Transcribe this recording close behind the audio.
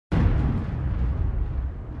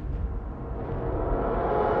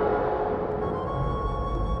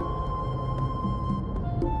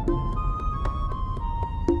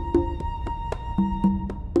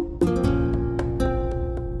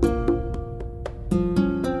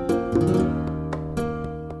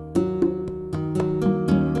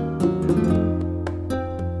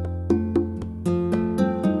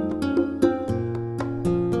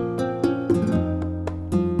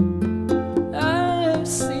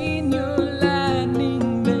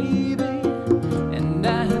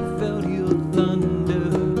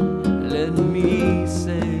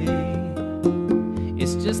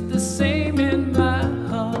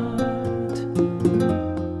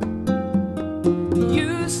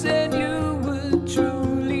You said you would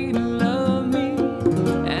truly love me,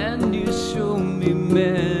 and you show me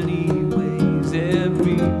many ways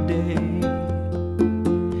every day.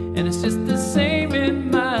 And it's just the same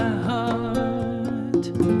in my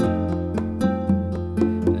heart.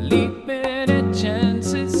 Leaping at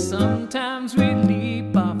chances, sometimes we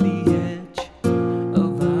leap off the edge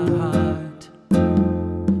of our heart.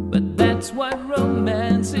 But that's what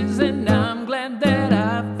romance is, and I'm glad that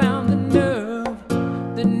I found the nerve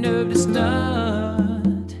to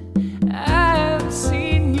start. I've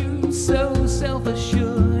seen you so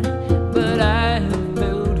self-assured, but I have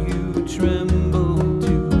felt you tremble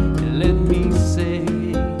too. And let me say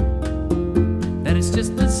that it's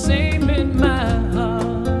just the same in my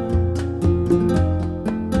heart.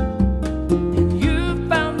 And you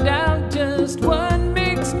found out just what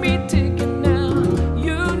makes me tick, and now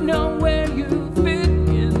you know where you fit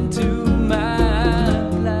into my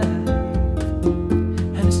life.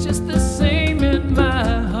 And it's just the same in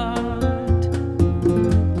my heart.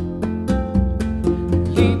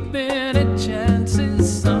 Leaping at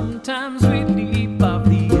chances, sometimes we leap off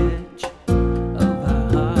the edge of our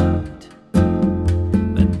heart.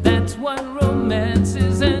 But that's what romance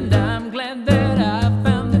is, and I'm glad that I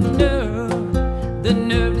found the nerve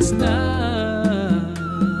to start.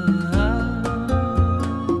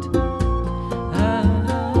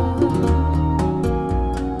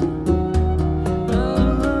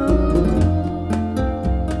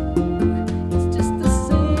 It's just the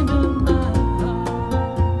same in my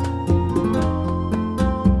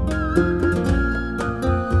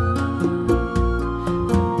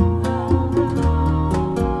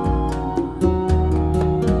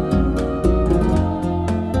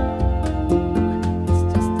It's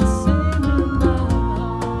just the same in my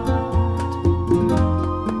heart.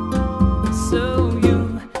 So you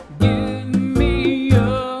give me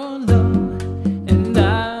your love, and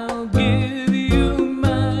I'll give you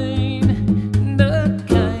mine. The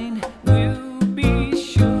kind we'll be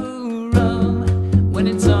sure of when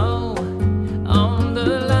it's all on the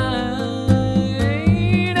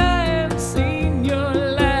line. I have seen your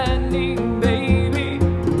lightning, baby,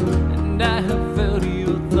 and I have felt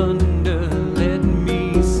your thunder. Let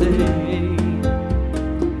me say,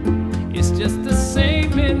 it's just the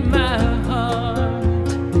same in my heart.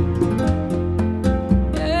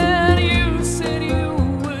 And you said you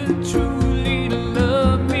would truly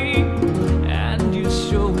love me, and you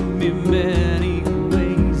show me many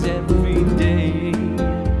ways every day.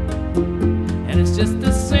 And it's just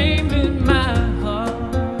the same